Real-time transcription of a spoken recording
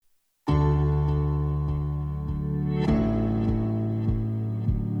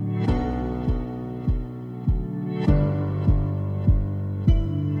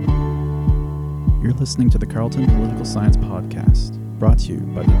listening to the Carleton Political Science Podcast, brought to you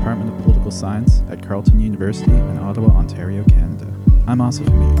by the Department of Political Science at Carleton University in Ottawa, Ontario, Canada. I'm Asif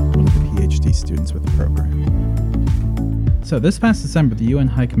Hamid, one of the PhD students with the program. So this past December, the UN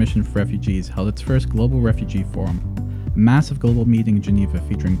High Commission for Refugees held its first Global Refugee Forum, a massive global meeting in Geneva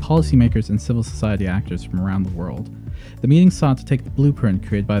featuring policymakers and civil society actors from around the world. The meeting sought to take the blueprint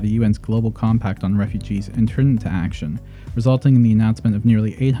created by the UN's Global Compact on Refugees and turn it into action, resulting in the announcement of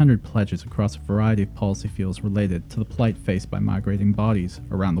nearly 800 pledges across a variety of policy fields related to the plight faced by migrating bodies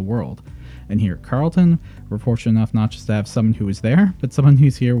around the world. And here at Carleton, we're fortunate enough not just to have someone who was there, but someone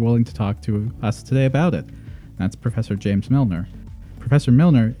who's here willing to talk to us today about it. That's Professor James Milner. Professor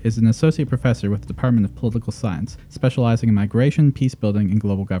Milner is an associate professor with the Department of Political Science, specializing in migration, peace building, and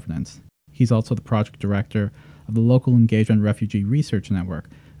global governance. He's also the project director of the Local Engagement Refugee Research Network,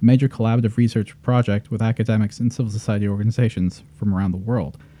 a major collaborative research project with academics and civil society organizations from around the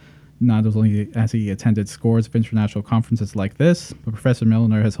world. Not only has he attended scores of international conferences like this, but Professor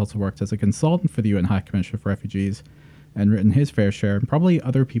Milner has also worked as a consultant for the UN High Commission for Refugees and written his fair share, and probably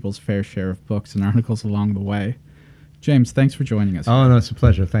other people's fair share of books and articles along the way. James, thanks for joining us. Oh, no, it's a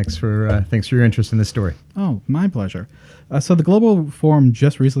pleasure. Thanks for your interest in this story. Oh, my pleasure. So the Global Forum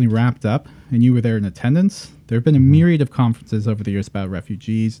just recently wrapped up, and you were there in attendance. There have been a myriad of conferences over the years about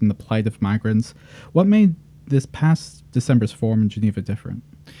refugees and the plight of migrants. What made this past December's forum in Geneva different?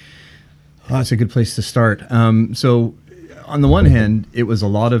 Oh, that's a good place to start. So on the one hand, it was a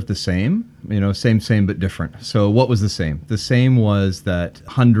lot of the same, same, but different. So what was the same? The same was that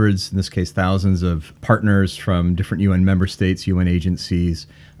hundreds, in this case thousands, of partners from different UN member states, UN agencies,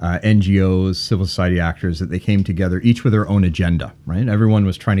 NGOs, civil society actors, that they came together, each with their own agenda, right? Everyone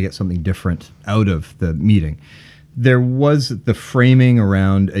was trying to get something different out of the meeting. There was the framing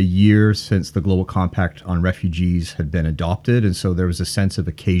around a year since the Global Compact on Refugees had been adopted, and so there was a sense of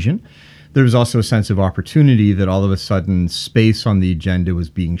occasion. There was also a sense of opportunity that all of a sudden space on the agenda was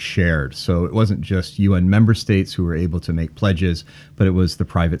being shared. So it wasn't just UN member states who were able to make pledges, but it was the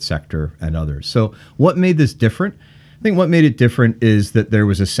private sector and others. So what made this different? I think what made it different is that there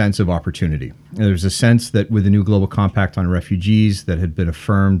was a sense of opportunity. There was a sense that with the new Global Compact on Refugees that had been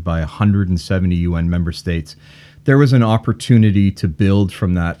affirmed by 170 UN member states, there was an opportunity to build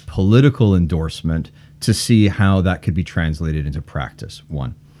from that political endorsement to see how that could be translated into practice,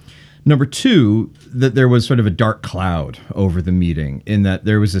 one. Number two, that there was sort of a dark cloud over the meeting, in that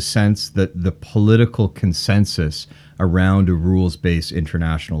there was a sense that the political consensus around a rules-based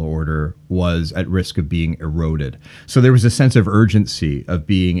international order was at risk of being eroded. So there was a sense of urgency of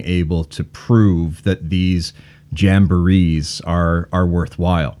being able to prove that these jamborees are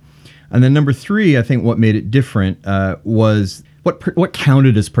worthwhile. And then number three, I think what made it different was what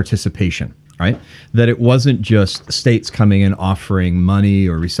counted as participation. Right? That it wasn't just states coming in offering money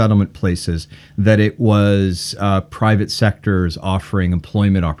or resettlement places, that it was private sectors offering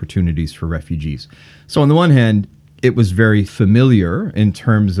employment opportunities for refugees. So on the one hand, it was very familiar in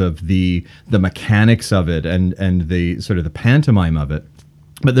terms of the mechanics of it and the sort of the pantomime of it.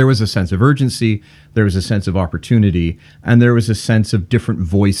 But there was a sense of urgency, there was a sense of opportunity, and there was a sense of different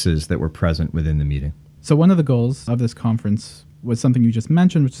voices that were present within the meeting. So one of the goals of this conference was something you just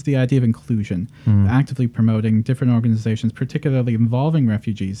mentioned, which is the idea of inclusion, actively promoting different organizations, particularly involving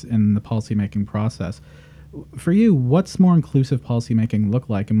refugees in the policymaking process. For you, what's more inclusive policymaking look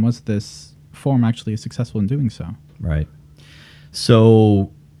like, and was this forum actually successful in doing so? Right.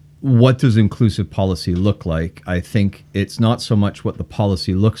 So what does inclusive policy look like? I think it's not so much what the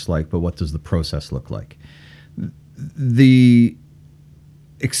policy looks like, but what does the process look like? The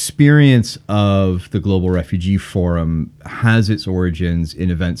experience of the Global Refugee Forum has its origins in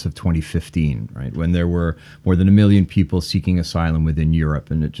events of 2015, right? When there were more than 1 million people seeking asylum within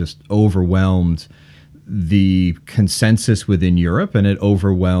Europe, and it just overwhelmed the consensus within Europe, and it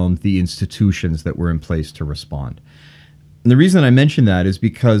overwhelmed the institutions that were in place to respond. And the reason I mention that is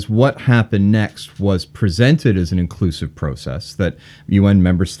because what happened next was presented as an inclusive process that UN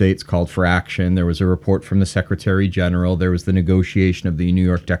member states called for action. There was a report from the Secretary General. There was the negotiation of the New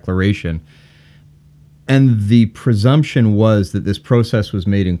York Declaration. And the presumption was that this process was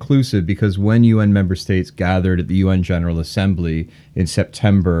made inclusive because when UN member states gathered at the UN General Assembly in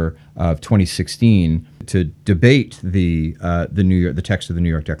September of 2016 to debate the text of the New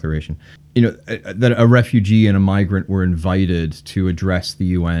York Declaration, that a refugee and a migrant were invited to address the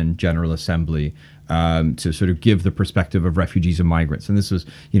UN General Assembly to sort of give the perspective of refugees and migrants. And this was,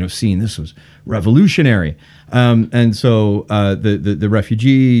 this was revolutionary. And so the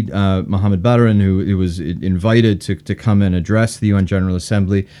refugee, Mohammed Badran, who was invited to come and address the UN General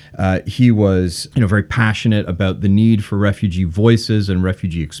Assembly, he was, very passionate about the need for refugee voices and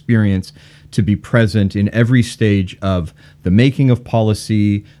refugee experience to be present in every stage of the making of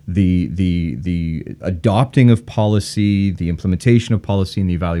policy, the adopting of policy, the implementation of policy, and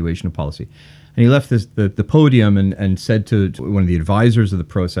the evaluation of policy. And he left the podium and said to one of the advisors of the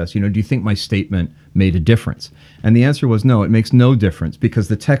process, do you think my statement made a difference? And the answer was no, it makes no difference, because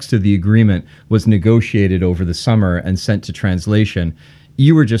the text of the agreement was negotiated over the summer and sent to translation.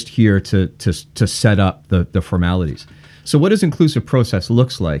 You were just here to set up the formalities. So what does inclusive process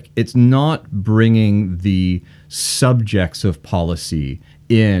looks like? It's not bringing the subjects of policy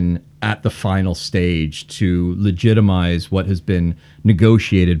in at the final stage to legitimize what has been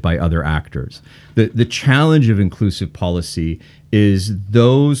negotiated by other actors. The challenge of inclusive policy is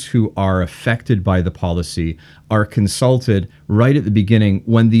those who are affected by the policy are consulted right at the beginning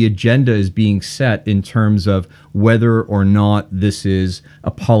when the agenda is being set in terms of whether or not this is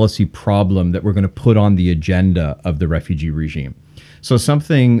a policy problem that we're going to put on the agenda of the refugee regime. So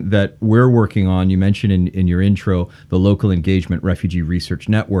something that we're working on, you mentioned in your intro, the Local Engagement Refugee Research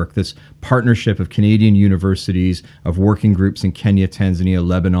Network, this partnership of Canadian universities, of working groups in Kenya, Tanzania,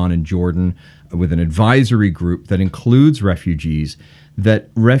 Lebanon, and Jordan, with an advisory group that includes refugees, that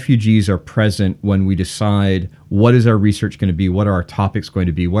refugees are present when we decide what is our research going to be, what are our topics going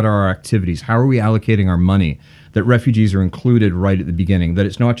to be, what are our activities, how are we allocating our money, that refugees are included right at the beginning, that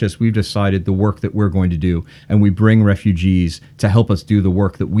it's not just we've decided the work that we're going to do and we bring refugees to help us do the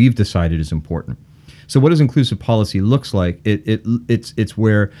work that we've decided is important. So what does inclusive policy looks like? It's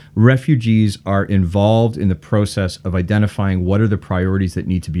where refugees are involved in the process of identifying what are the priorities that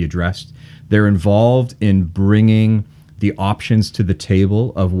need to be addressed. They're involved in bringing the options to the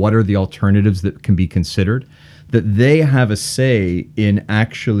table of what are the alternatives that can be considered, that they have a say in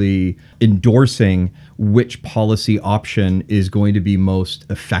actually endorsing which policy option is going to be most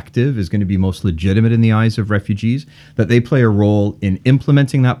effective, is going to be most legitimate in the eyes of refugees, that they play a role in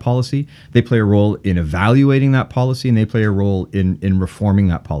implementing that policy, they play a role in evaluating that policy, and they play a role in reforming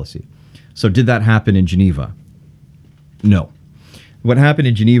that policy. So did that happen in Geneva? No. What happened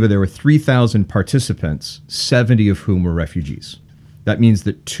in Geneva, there were 3,000 participants, 70 of whom were refugees. That means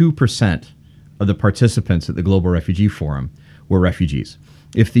that 2% of the participants at the Global Refugee Forum were refugees.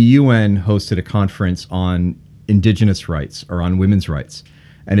 If the UN hosted a conference on indigenous rights or on women's rights,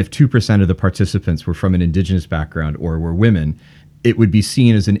 and if 2% of the participants were from an indigenous background or were women, it would be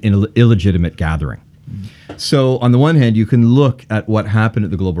seen as an illegitimate gathering. So on the one hand, you can look at what happened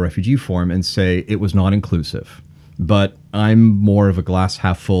at the Global Refugee Forum and say it was not inclusive. But I'm more of a glass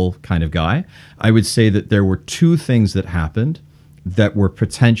half full kind of guy. I would say that there were two things that happened that were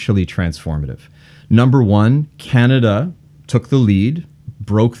potentially transformative. Number one, Canada took the lead,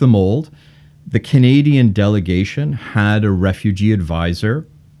 broke the mold. The Canadian delegation had a refugee advisor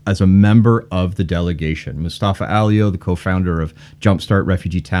as a member of the delegation. Mustafa Alio, the co-founder of Jumpstart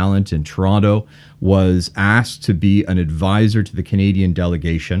Refugee Talent in Toronto, was asked to be an advisor to the Canadian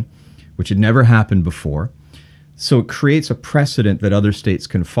delegation, which had never happened before. So it creates a precedent that other states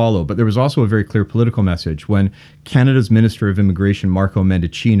can follow. But there was also a very clear political message when Canada's Minister of Immigration, Marco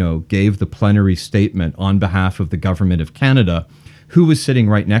Mendicino, gave the plenary statement on behalf of the government of Canada. Who was sitting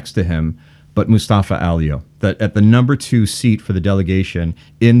right next to him but Mustafa Alio? That at the number 2 seat for the delegation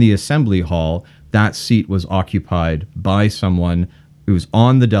in the Assembly Hall, that seat was occupied by someone who was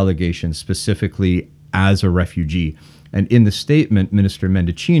on the delegation specifically as a refugee. And in the statement, Minister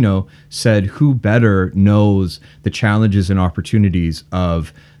Mendicino said, who better knows the challenges and opportunities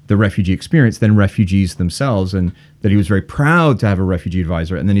of the refugee experience than refugees themselves, and that he was very proud to have a refugee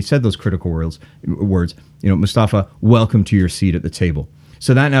advisor. And then he said those critical words, Mustafa, welcome to your seat at the table.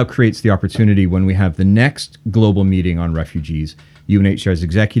 So that now creates the opportunity when we have the next global meeting on refugees, UNHCR's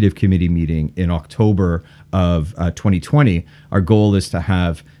Executive Committee meeting in October of 2020. Our goal is to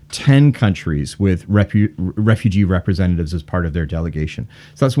have 10 countries with refugee representatives as part of their delegation.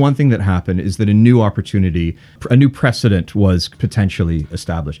 So that's one thing that happened, is that a new opportunity, a new precedent was potentially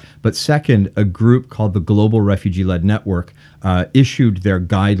established. But second, a group called the Global Refugee-Led Network issued their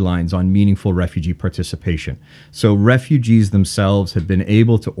guidelines on meaningful refugee participation. So refugees themselves have been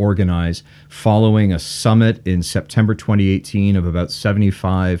able to organize, following a summit in September 2018 of about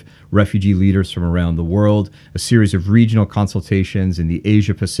 75 refugee leaders from around the world, a series of regional consultations in the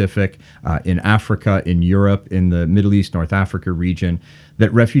Asia Pacific, in Africa, in Europe, in the Middle East, North Africa region,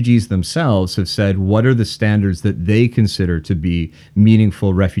 that refugees themselves have said what are the standards that they consider to be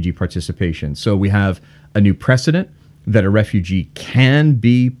meaningful refugee participation. So we have a new precedent that a refugee can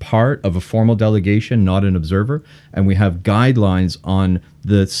be part of a formal delegation, not an observer, and we have guidelines on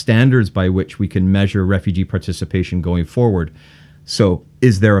the standards by which we can measure refugee participation going forward. So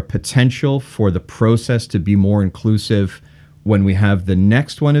is there a potential for the process to be more inclusive? When we have the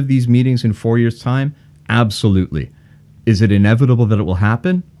next one of these meetings in 4 years' time, absolutely. Is it inevitable that it will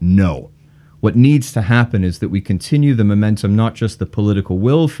happen? No. What needs to happen is that we continue the momentum, not just the political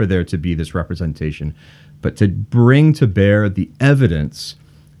will for there to be this representation, but to bring to bear the evidence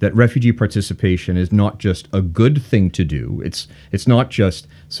that refugee participation is not just a good thing to do. It's not just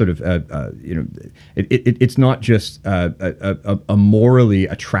sort of it's not just a morally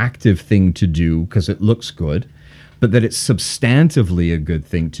attractive thing to do because it looks good, but that it's substantively a good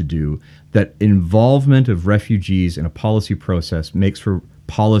thing to do. That involvement of refugees in a policy process makes for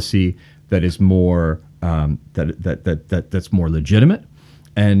policy that is more that's more legitimate,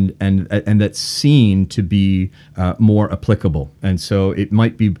 and that's seen to be more applicable, and so it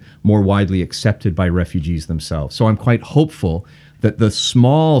might be more widely accepted by refugees themselves. So I'm quite hopeful that the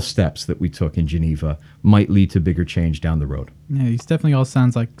small steps that we took in Geneva might lead to bigger change down the road. Yeah, these definitely all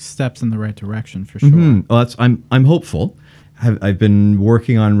sounds like steps in the right direction for sure. Well, I'm hopeful. I've been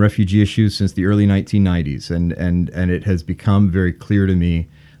working on refugee issues since the early 1990s, and it has become very clear to me.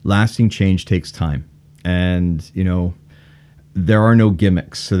 Lasting change takes time, and there are no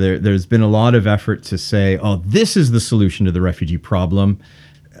gimmicks. So there's been a lot of effort to say, "Oh, this is the solution to the refugee problem."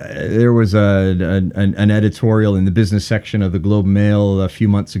 There was an editorial in the business section of the Globe and Mail a few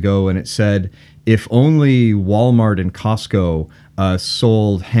months ago, and it said, "If only Walmart and Costco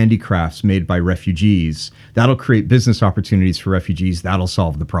sold handicrafts made by refugees, that'll create business opportunities for refugees. That'll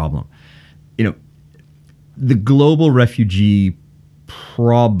solve the problem." The global refugee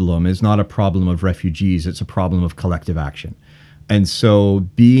problem is not a problem of refugees, it's a problem of collective action. And so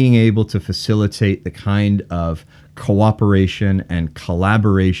being able to facilitate the kind of cooperation and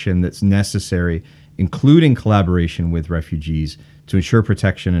collaboration that's necessary, including collaboration with refugees, to ensure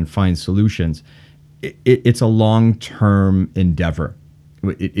protection and find solutions, it's a long-term endeavor.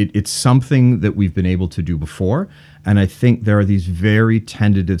 It's something that we've been able to do before, and I think there are these very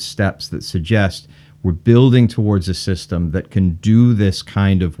tentative steps that suggest we're building towards a system that can do this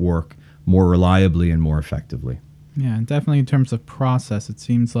kind of work more reliably and more effectively. Yeah, and definitely in terms of process, it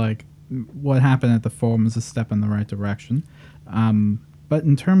seems like what happened at the forum is a step in the right direction. But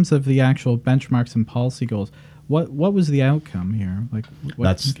in terms of the actual benchmarks and policy goals, what was the outcome here?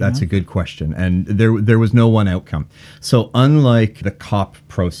 That's a good question, and there was no one outcome. So unlike the COP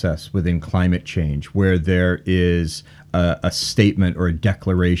process within climate change, where there is a statement or a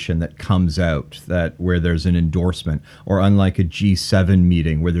declaration that comes out where there's an endorsement, or unlike a G7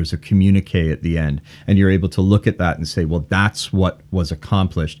 meeting where there's a communique at the end, and you're able to look at that and say, well, that's what was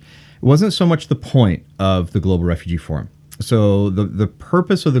accomplished. It wasn't so much the point of the Global Refugee Forum. So the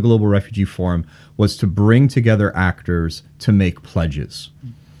purpose of the Global Refugee Forum was to bring together actors to make pledges.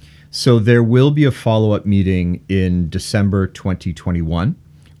 So there will be a follow-up meeting in December 2021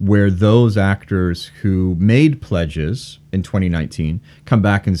 where those actors who made pledges in 2019 come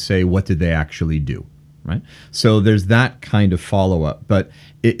back and say, what did they actually do? Right? So there's that kind of follow-up, but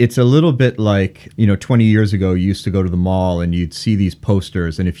it's a little bit like, 20 years ago, you used to go to the mall and you'd see these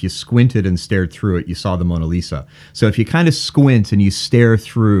posters, and if you squinted and stared through it, you saw the Mona Lisa. So if you kind of squint and you stare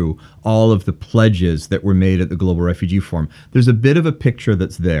through all of the pledges that were made at the Global Refugee Forum, there's a bit of a picture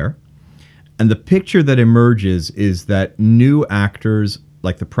that's there. And the picture that emerges is that new actors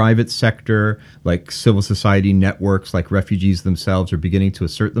like the private sector, like civil society networks, like refugees themselves are beginning to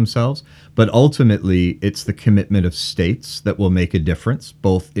assert themselves. But ultimately, it's the commitment of states that will make a difference,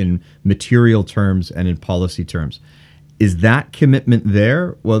 both in material terms and in policy terms. Is that commitment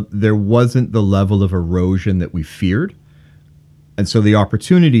there? Well, there wasn't the level of erosion that we feared. And so the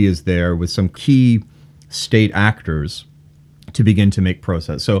opportunity is there with some key state actors to begin to make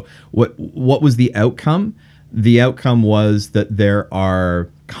progress. So what was the outcome? The outcome was that there are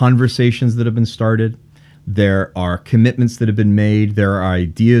conversations that have been started, there are commitments that have been made, there are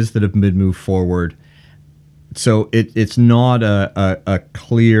ideas that have been moved forward. So it's not a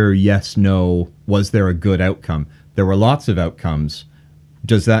clear yes, no, was there a good outcome? There were lots of outcomes.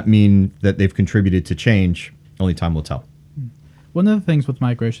 Does that mean that they've contributed to change? Only time will tell. One of the things with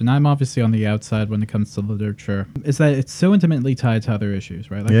migration, I'm obviously on the outside when it comes to literature, is that it's so intimately tied to other issues,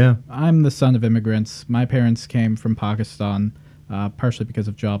 right? Yeah. I'm the son of immigrants. My parents came from Pakistan, partially because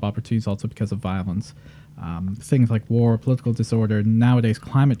of job opportunities, also because of violence. Things like war, political disorder, nowadays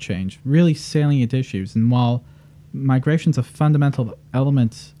climate change, really salient issues. And while migration's a fundamental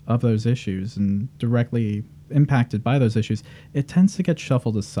element of those issues and directly impacted by those issues, it tends to get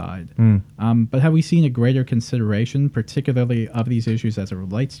shuffled aside. But have we seen a greater consideration, particularly of these issues as it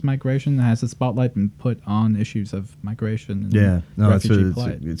relates to migration? Has the spotlight been put on issues of migration and refugee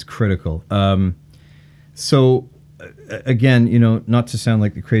plight? It's critical. So again, not to sound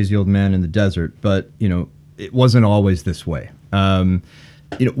like the crazy old man in the desert, but it wasn't always this way.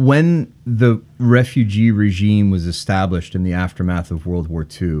 When the refugee regime was established in the aftermath of World War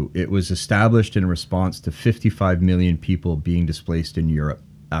II, it was established in response to 55 million people being displaced in Europe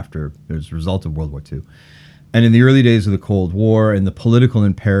as a result of World War II. And in the early days of the Cold War and the political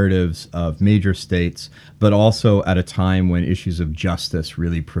imperatives of major states, but also at a time when issues of justice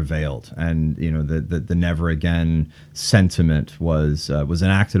really prevailed, and the never again sentiment was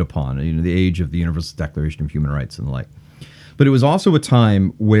enacted upon. The age of the Universal Declaration of Human Rights and the like. But it was also a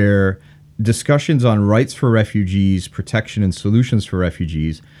time where discussions on rights for refugees, protection and solutions for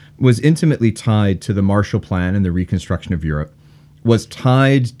refugees was intimately tied to the Marshall Plan and the reconstruction of Europe, was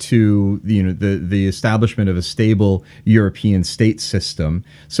tied to the establishment of a stable European state system.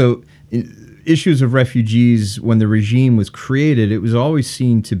 So issues of refugees, when the regime was created, it was always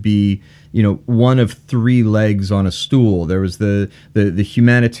seen to be one of three legs on a stool. There was the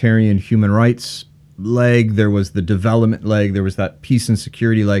humanitarian human rights leg, there was the development leg, there was that peace and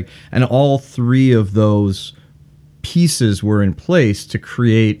security leg, and all three of those pieces were in place to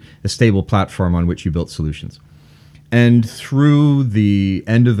create a stable platform on which you built solutions. And through the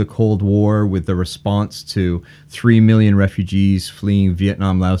end of the Cold War, with the response to 3 million refugees fleeing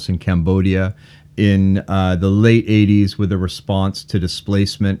Vietnam, Laos, and Cambodia, in the late 80s with a response to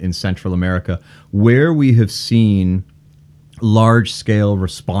displacement in Central America, where we have seen large-scale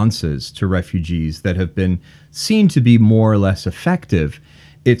responses to refugees that have been seen to be more or less effective,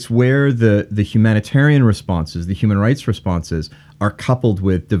 it's where the humanitarian responses, the human rights responses, are coupled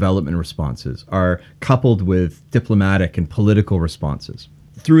with development responses, are coupled with diplomatic and political responses.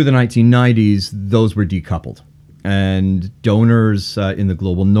 Through the 1990s, those were decoupled. And donors in the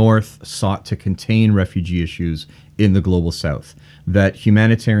global north sought to contain refugee issues in the global south. That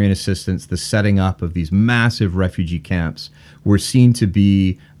humanitarian assistance, the setting up of these massive refugee camps, were seen to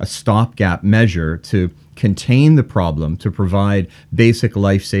be a stopgap measure to contain the problem, to provide basic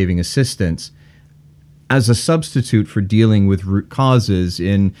life-saving assistance as a substitute for dealing with root causes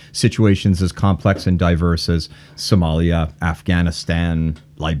in situations as complex and diverse as Somalia, Afghanistan,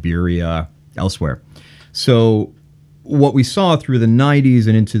 Liberia, elsewhere. So what we saw through the 90s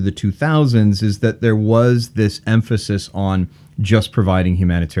and into the 2000s is that there was this emphasis on just providing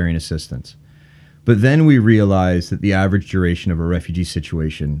humanitarian assistance. But then we realized that the average duration of a refugee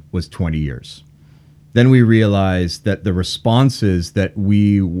situation was 20 years. Then we realized that the responses that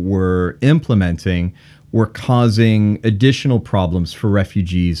we were implementing were causing additional problems for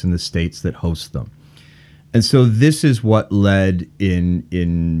refugees in the states that host them. And so this is what led in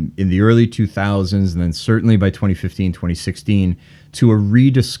the early 2000s, and then certainly by 2015, 2016, to a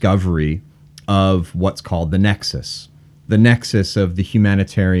rediscovery of what's called the nexus of the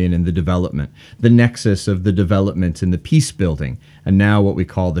humanitarian and the development, the nexus of the development and the peace building, and now what we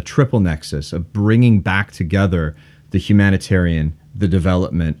call the triple nexus of bringing back together the humanitarian, the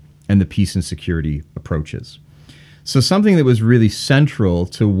development, and the peace and security approaches. So something that was really central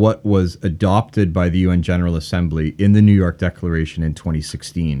to what was adopted by the UN General Assembly in the New York Declaration in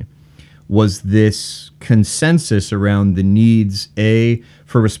 2016 was this consensus around the needs, A,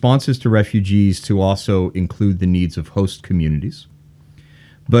 for responses to refugees to also include the needs of host communities,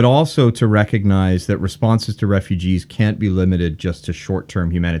 but also to recognize that responses to refugees can't be limited just to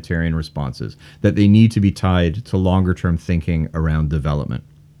short-term humanitarian responses, that they need to be tied to longer-term thinking around development.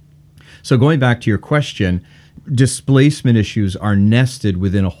 So going back to your question, displacement issues are nested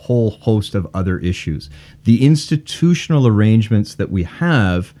within a whole host of other issues. The institutional arrangements that we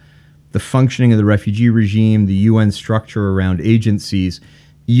have, the functioning of the refugee regime, the UN structure around agencies,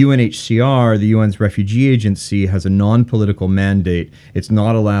 UNHCR, the UN's refugee agency, has a non-political mandate. It's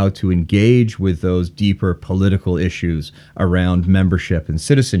not allowed to engage with those deeper political issues around membership and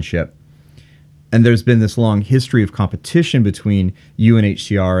citizenship. And there's been this long history of competition between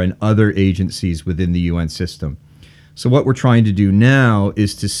UNHCR and other agencies within the UN system. So what we're trying to do now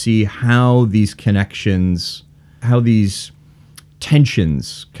is to see how these connections, how these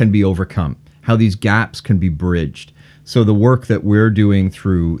tensions can be overcome, how these gaps can be bridged. So the work that we're doing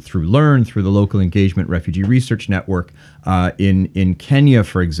through LEARN, through the Local Engagement Refugee Research Network in Kenya,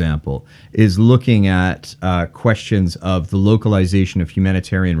 for example, is looking at questions of the localization of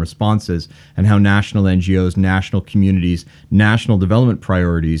humanitarian responses and how national NGOs, national communities, national development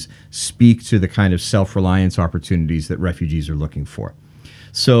priorities speak to the kind of self-reliance opportunities that refugees are looking for.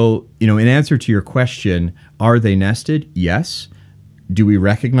 So, in answer to your question, are they nested? Yes. Do we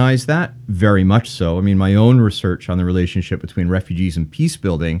recognize that? Very much so. I mean, my own research on the relationship between refugees and peace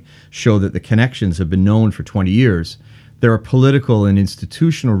building show that the connections have been known for 20 years. There are political and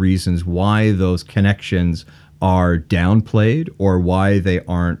institutional reasons why those connections are downplayed or why they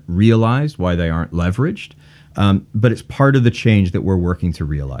aren't realized, why they aren't leveraged. But it's part of the change that we're working to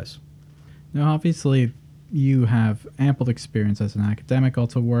realize. Now, obviously, you have ample experience as an academic,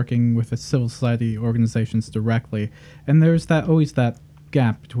 also working with the civil society organizations directly, and there's always that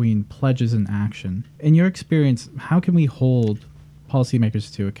gap between pledges and action. In your experience, how can we hold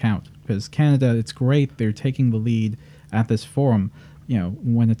policymakers to account? Because Canada, it's great they're taking the lead at this forum.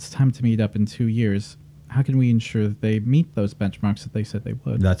 When it's time to meet up in 2 years, how can we ensure that they meet those benchmarks that they said they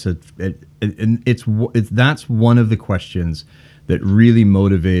would? That's one of the questions that really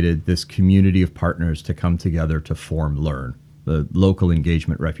motivated this community of partners to come together to form LEARN, the Local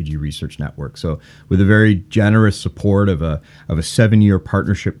Engagement Refugee Research Network. So with a very generous support of a 7-year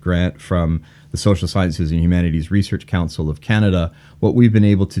partnership grant from the Social Sciences and Humanities Research Council of Canada, what we've been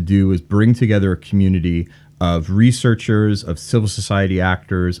able to do is bring together a community of researchers, of civil society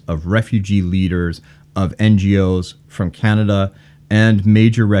actors, of refugee leaders, of NGOs from Canada and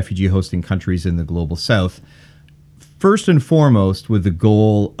major refugee hosting countries in the global south, first and foremost with the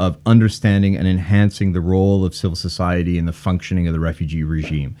goal of understanding and enhancing the role of civil society in the functioning of the refugee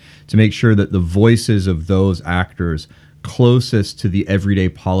regime, to make sure that the voices of those actors closest to the everyday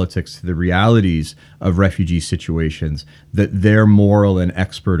politics, to the realities of refugee situations, that their moral and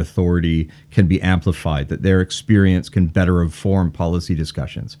expert authority can be amplified, that their experience can better inform policy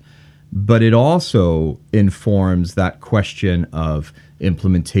discussions. But it also informs that question of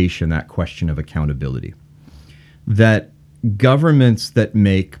implementation, that question of accountability. That governments that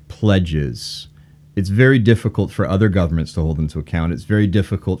make pledges, it's very difficult for other governments to hold them to account. It's very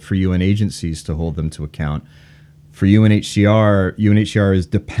difficult for UN agencies to hold them to account. For UNHCR is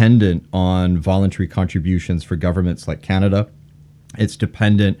dependent on voluntary contributions for governments like Canada. It's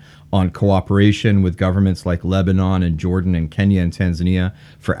dependent on cooperation with governments like Lebanon and Jordan and Kenya and Tanzania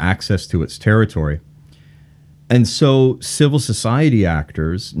for access to its territory. And so civil society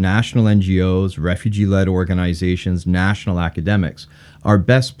actors, national NGOs, refugee-led organizations, national academics are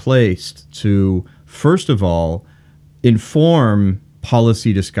best placed to, first of all, inform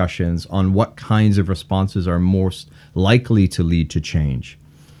policy discussions on what kinds of responses are most likely to lead to change.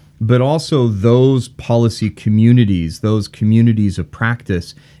 But also those policy communities, those communities of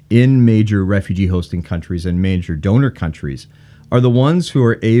practice in major refugee hosting countries and major donor countries are the ones who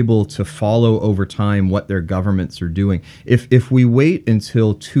are able to follow over time what their governments are doing. If we wait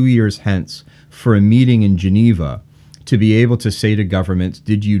until 2 years hence for a meeting in Geneva to be able to say to governments,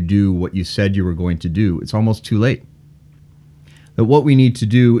 did you do what you said you were going to do? It's almost too late. That what we need to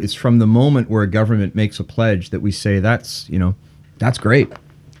do is from the moment where a government makes a pledge that we say, that's great.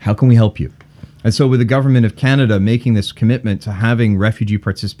 How can we help you? And so with the government of Canada making this commitment to having refugee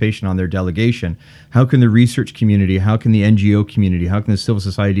participation on their delegation, how can the research community, how can the NGO community, how can the civil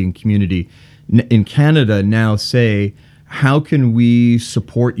society and community in Canada now say, how can we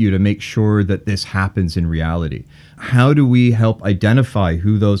support you to make sure that this happens in reality? How do we help identify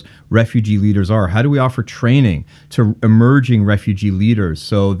who those refugee leaders are? How do we offer training to emerging refugee leaders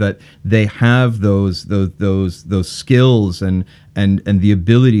so that they have those skills and the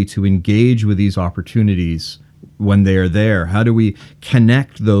ability to engage with these opportunities when they are there? How do we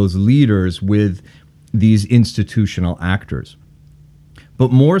connect those leaders with these institutional actors?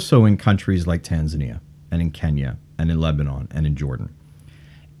 But more so in countries like Tanzania and in Kenya and in Lebanon and in Jordan.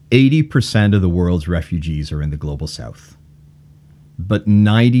 80% of the world's refugees are in the global south. But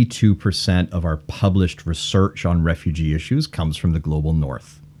 92% of our published research on refugee issues comes from the global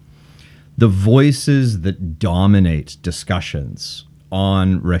north. The voices that dominate discussions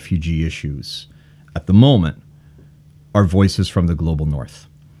on refugee issues at the moment are voices from the global north.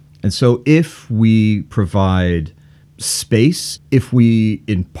 And so if we provide space, if we,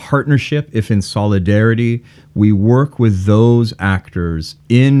 in partnership, if in solidarity, we work with those actors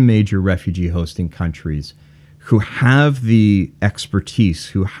in major refugee hosting countries who have the expertise,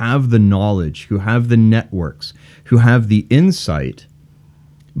 who have the knowledge, who have the networks, who have the insight,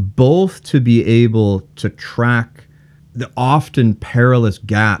 both to be able to track the often perilous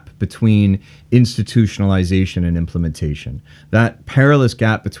gap between institutionalization and implementation, that perilous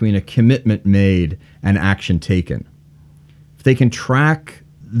gap between a commitment made and action taken. If they can track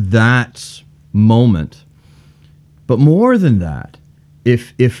that moment, but more than that,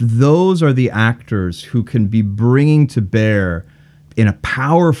 if those are the actors who can be bringing to bear in a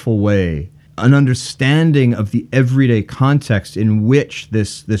powerful way an understanding of the everyday context in which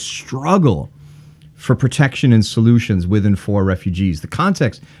this struggle for protection and solutions with and for refugees, the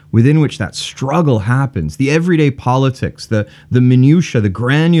context within which that struggle happens, the everyday politics, the minutiae, the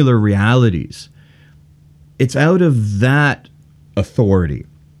granular realities, it's out of that authority,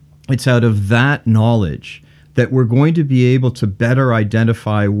 it's out of that knowledge that we're going to be able to better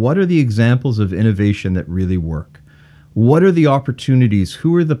identify what are the examples of innovation that really work. What are the opportunities?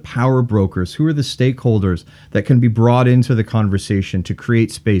 Who are the power brokers? Who are the stakeholders that can be brought into the conversation to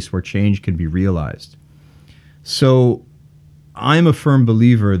create space where change can be realized? So I'm a firm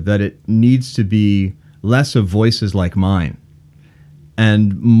believer that it needs to be less of voices like mine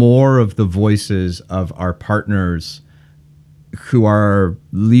and more of the voices of our partners who are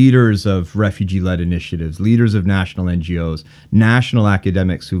leaders of refugee-led initiatives, leaders of national NGOs, national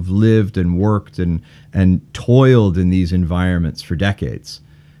academics who've lived and worked and toiled in these environments for decades.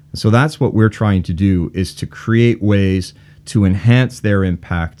 So that's what we're trying to do, is to create ways to enhance their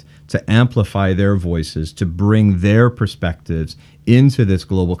impact, to amplify their voices, to bring their perspectives into this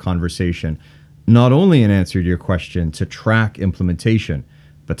global conversation, not only in answer to your question, to track implementation,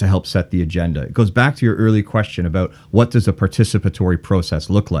 but to help set the agenda. It goes back to your early question about what does a participatory process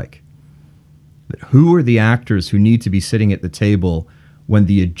look like? Who are the actors who need to be sitting at the table when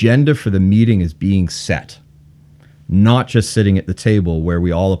the agenda for the meeting is being set? Not just sitting at the table where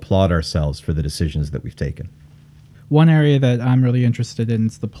we all applaud ourselves for the decisions that we've taken. One area that I'm really interested in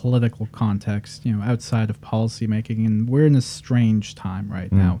is the political context, outside of policymaking. And we're in a strange time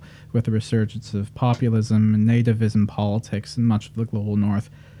right now with the resurgence of populism and nativism politics in much of the global north.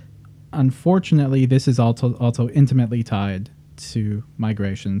 Unfortunately, this is also intimately tied to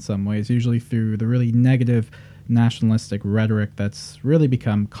migration in some ways, usually through the really negative nationalistic rhetoric that's really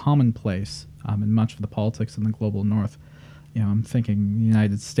become commonplace in much of the politics in the global north. I'm thinking the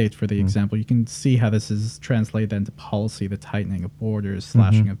United States, for the example. You can see how this is translated into policy, the tightening of borders,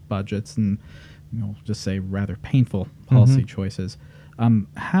 slashing of budgets, and just say rather painful policy choices.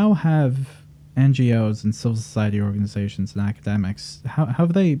 How have NGOs and civil society organizations and academics, how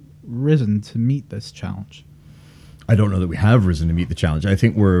have they risen to meet this challenge? I don't know that we have risen to meet the challenge. I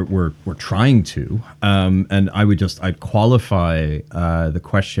think we're trying to, and I'd qualify the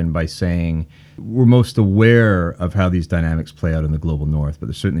question by saying we're most aware of how these dynamics play out in the global north, but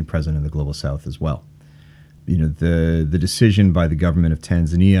they're certainly present in the global south as well. The decision by the government of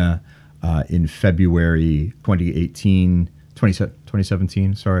Tanzania in February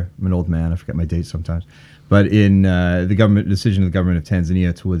 2017. Sorry, I'm an old man. I forget my dates sometimes. But in the decision of the government of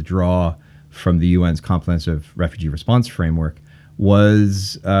Tanzania to withdraw from the UN's Comprehensive Refugee Response Framework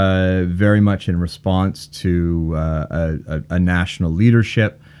was very much in response to a national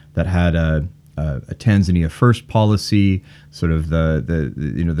leadership that had a Tanzania first policy, sort of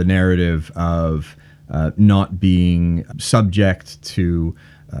the narrative of not being subject to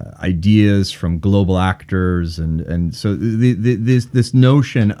ideas from global actors, and so this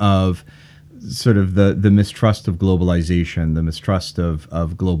notion of sort of the mistrust of globalization, the mistrust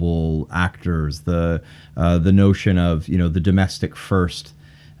of global actors, the notion of the domestic first.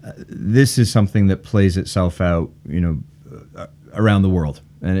 This is something that plays itself out around the world,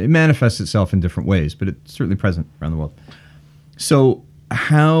 and it manifests itself in different ways, but it's certainly present around the world. So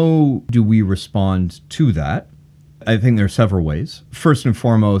how do we respond to that? I think there are several ways. First and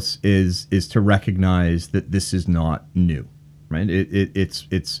foremost is to recognize that this is not new, right? It's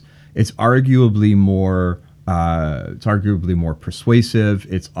arguably more persuasive.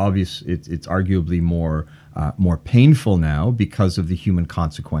 It's obvious. It's arguably more painful now because of the human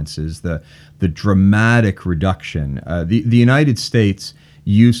consequences, the dramatic reduction. The United States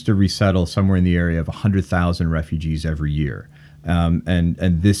used to resettle somewhere in the area of 100,000 refugees every year.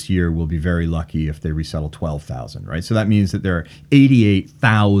 And this year we'll be very lucky if they resettle 12,000, right? So that means that there are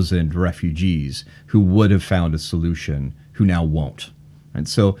 88,000 refugees who would have found a solution who now won't. And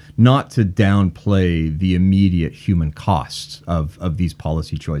so not to downplay the immediate human costs of these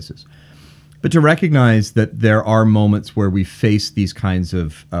policy choices, but to recognize that there are moments where we face these kinds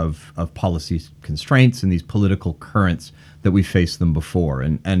of policy constraints and these political currents that we faced them before,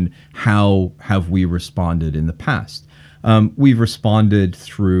 and how have we responded in the past. We've responded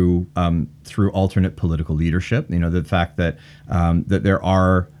through alternate political leadership. The fact that there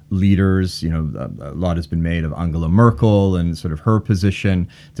are leaders. A lot has been made of Angela Merkel and sort of her position,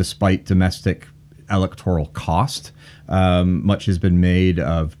 despite domestic electoral cost. Much has been made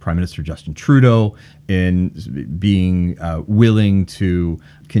of Prime Minister Justin Trudeau in being willing to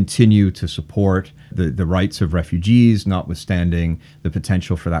continue to support the rights of refugees, notwithstanding the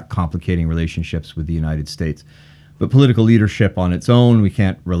potential for that complicating relationships with the United States. But political leadership on its own, we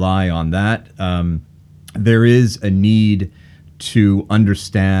can't rely on that. There is a need to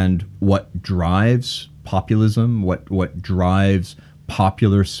understand what drives populism, what drives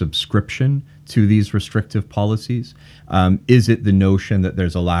popular subscription to these restrictive policies. Is it the notion that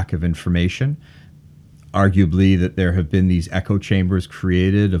there's a lack of information? arguably that there have been these echo chambers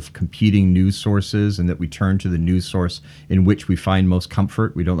created of competing news sources, and that we turn to the news source in which we find most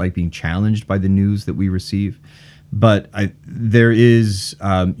comfort. We don't like being challenged by the news that we receive. But there is,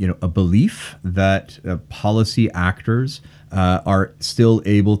 a belief that policy actors are still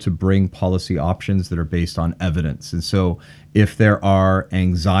able to bring policy options that are based on evidence. And so if there are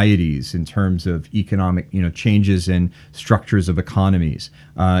anxieties in terms of economic, changes in structures of economies,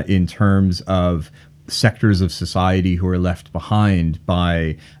 in terms of sectors of society who are left behind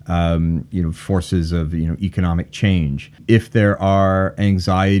by forces of economic change, if there are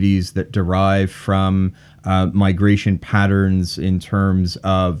anxieties that derive from migration patterns in terms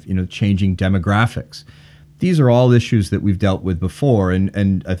of changing demographics, these are all issues that we've dealt with before,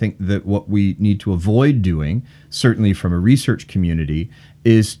 and I think that what we need to avoid doing, certainly from a research community,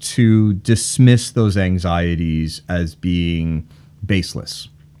 is to dismiss those anxieties as being baseless.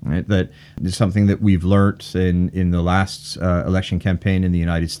 Right? That is something that we've learned in the last election campaign in the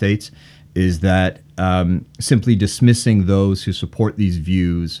United States, is that simply dismissing those who support these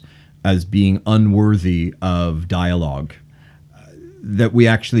views as being unworthy of dialogue, that we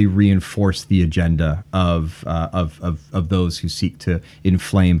actually reinforce the agenda of those who seek to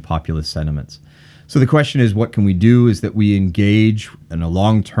inflame populist sentiments. So the question is, what can we do? Is that we engage in a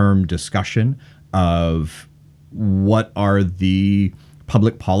long-term discussion of what are the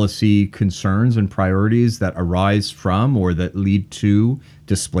public policy concerns and priorities that arise from or that lead to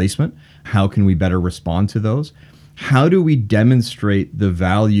displacement. How can we better respond to those? How do we demonstrate the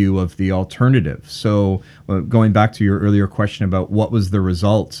value of the alternative? So going back to your earlier question about what was the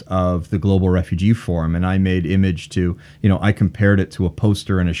result of the Global Refugee Forum, and I made image to, I compared it to a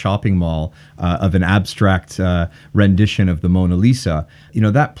poster in a shopping mall of an abstract rendition of the Mona Lisa.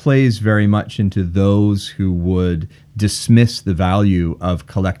 That plays very much into those who would dismiss the value of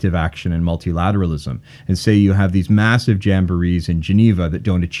collective action and multilateralism and say you have these massive jamborees in Geneva that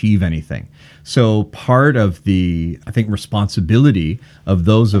don't achieve anything. So part of the, I think, responsibility of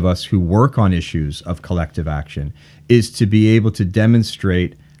those of us who work on issues of collective action is to be able to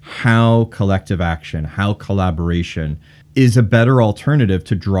demonstrate how collective action, how collaboration is a better alternative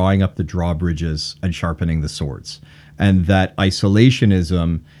to drawing up the drawbridges and sharpening the swords. And that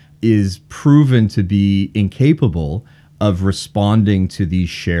isolationism is proven to be incapable of responding to these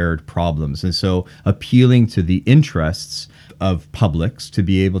shared problems. And so appealing to the interests of publics to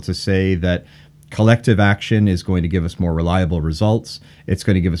be able to say that collective action is going to give us more reliable results, it's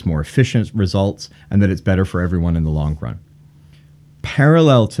going to give us more efficient results, and that it's better for everyone in the long run.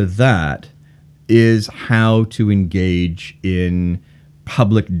 Parallel to that is how to engage in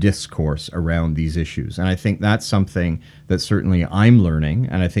public discourse around these issues. And I think that's something that certainly I'm learning,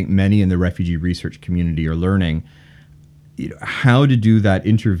 and I think many in the refugee research community are learning, how to do that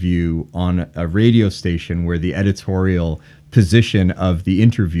interview on a radio station where the editorial position of the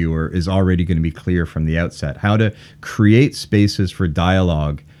interviewer is already going to be clear from the outset. How to create spaces for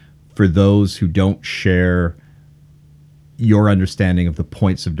dialogue for those who don't share your understanding of the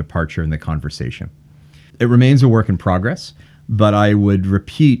points of departure in the conversation. It remains a work in progress, but I would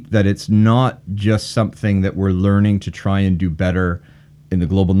repeat that it's not just something that we're learning to try and do better in the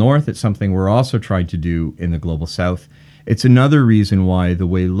global north. It's something we're also trying to do in the global south. It's another reason why the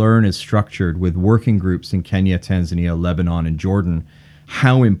way Learn is structured with working groups in Kenya, Tanzania, Lebanon, and Jordan,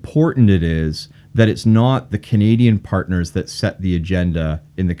 how important it is that it's not the Canadian partners that set the agenda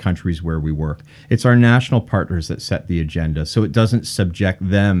in the countries where we work. It's our national partners that set the agenda, so it doesn't subject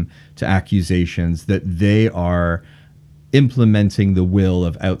them to accusations that they are implementing the will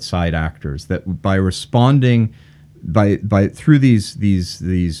of outside actors, that by responding by through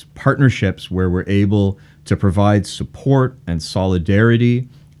these partnerships where we're able to provide support and solidarity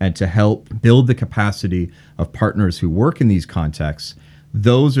and to help build the capacity of partners who work in these contexts,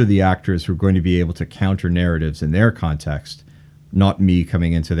 those are the actors who are going to be able to counter narratives in their context, not me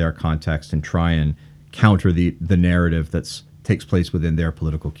coming into their context and try and counter the narrative that takes place within their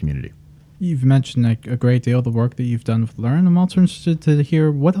political community. You've mentioned a great deal of the work that you've done with Learn. I'm also interested to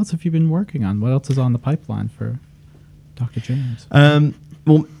hear, what else have you been working on? What else is on the pipeline for Dr. James?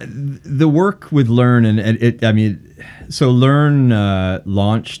 Well, the work with Learn, so Learn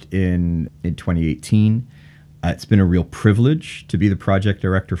launched in 2018. It's been a real privilege to be the project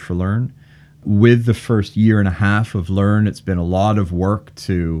director for Learn. With the first year and a half of Learn, it's been a lot of work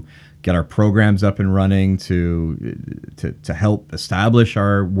to get our programs up and running, to help establish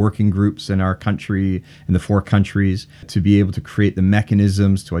our working groups in our country, in the 4 countries, to be able to create the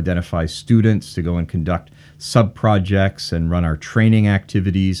mechanisms to identify students, to go and conduct sub-projects and run our training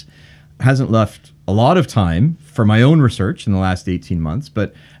activities. Hasn't left a lot of time for my own research in the last 18 months,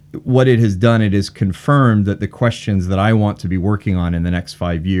 but what it has done, it has confirmed that the questions that I want to be working on in the next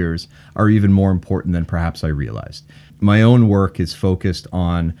 5 years are even more important than perhaps I realized. My own work is focused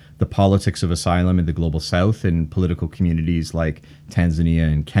on the politics of asylum in the global south in political communities like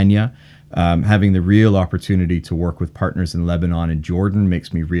Tanzania and Kenya. Having the real opportunity to work with partners in Lebanon and Jordan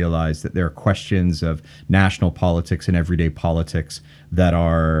makes me realize that there are questions of national politics and everyday politics that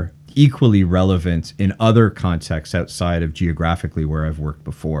are equally relevant in other contexts outside of geographically where I've worked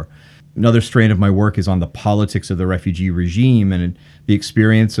before. Another strain of my work is on the politics of the refugee regime, and the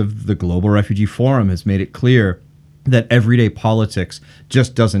experience of the Global Refugee Forum has made it clear that everyday politics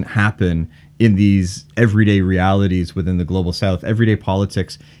just doesn't happen in these everyday realities within the global south. Everyday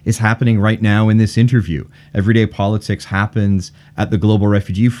politics is happening right now in this interview. Everyday politics happens at the Global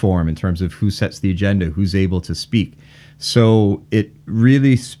Refugee Forum in terms of who sets the agenda, who's able to speak. So it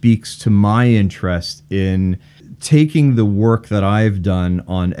really speaks to my interest in taking the work that I've done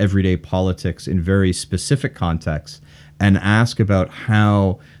on everyday politics in very specific contexts and ask about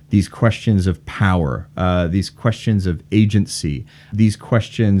how these questions of power, these questions of agency, these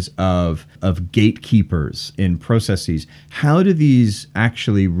questions of gatekeepers in processes, how do these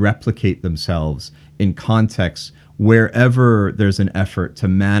actually replicate themselves in contexts wherever there's an effort to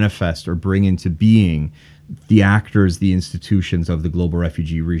manifest or bring into being the actors, the institutions of the global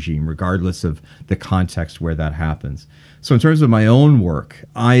refugee regime, regardless of the context where that happens. So in terms of my own work,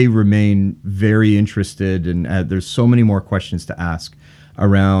 I remain very interested, and there's so many more questions to ask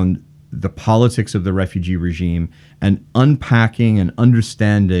around the politics of the refugee regime and unpacking and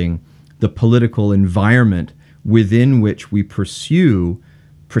understanding the political environment within which we pursue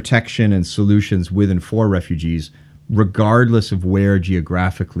protection and solutions with and for refugees, regardless of where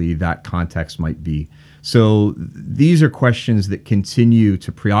geographically that context might be. So these are questions that continue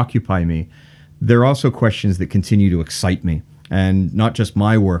to preoccupy me. They're also questions that continue to excite me. And not just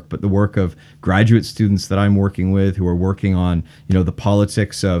my work, but the work of graduate students that I'm working with who are working on, the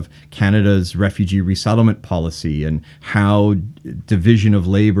politics of Canada's refugee resettlement policy and how division of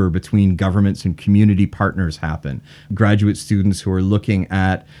labor between governments and community partners happen. Graduate students who are looking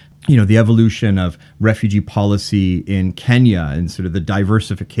at the evolution of refugee policy in Kenya and sort of the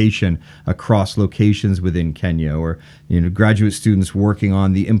diversification across locations within Kenya, or graduate students working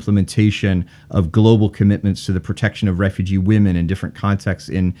on the implementation of global commitments to the protection of refugee women in different contexts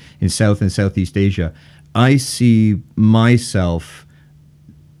in South and Southeast Asia. I see myself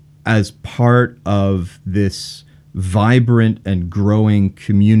as part of this vibrant and growing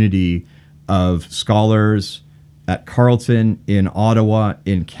community of scholars at Carleton, in Ottawa,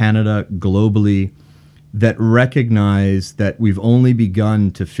 in Canada, globally, that recognize that we've only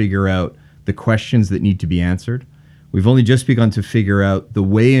begun to figure out the questions that need to be answered. We've only just begun to figure out the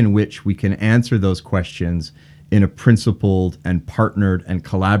way in which we can answer those questions in a principled and partnered and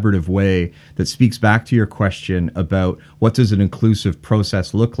collaborative way that speaks back to your question about what does an inclusive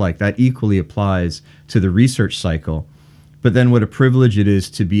process look like. That equally applies to the research cycle. But then what a privilege it is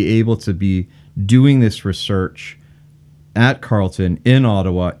to be able to be doing this research at Carleton, in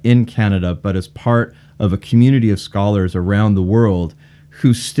Ottawa, in Canada, but as part of a community of scholars around the world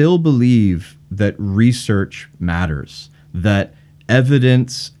who still believe that research matters, that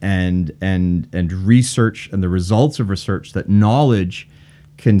evidence and research and the results of research, that knowledge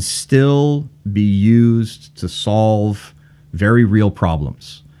can still be used to solve very real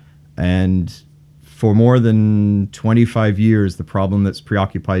problems. And for more than 25 years, the problem that's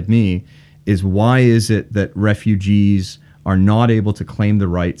preoccupied me is, why is it that refugees are not able to claim the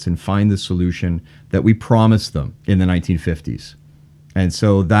rights and find the solution that we promised them in the 1950s? And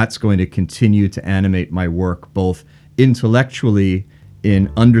so that's going to continue to animate my work, both intellectually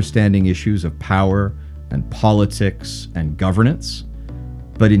in understanding issues of power and politics and governance,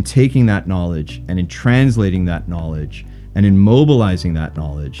 but in taking that knowledge and in translating that knowledge and in mobilizing that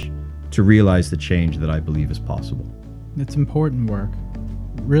knowledge to realize the change that I believe is possible. It's important work.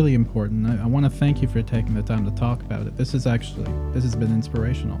 Really important. I want to thank you for taking the time to talk about it. This has been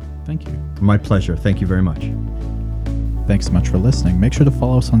inspirational. Thank you. My pleasure. Thank you very much. Thanks so much for listening. Make sure to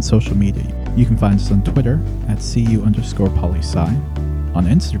follow us on social media. You can find us on Twitter at @CU_polysci, on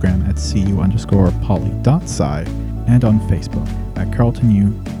Instagram at CU_poly.sci, and on Facebook at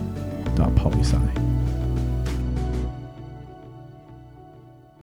carltonu.polysci.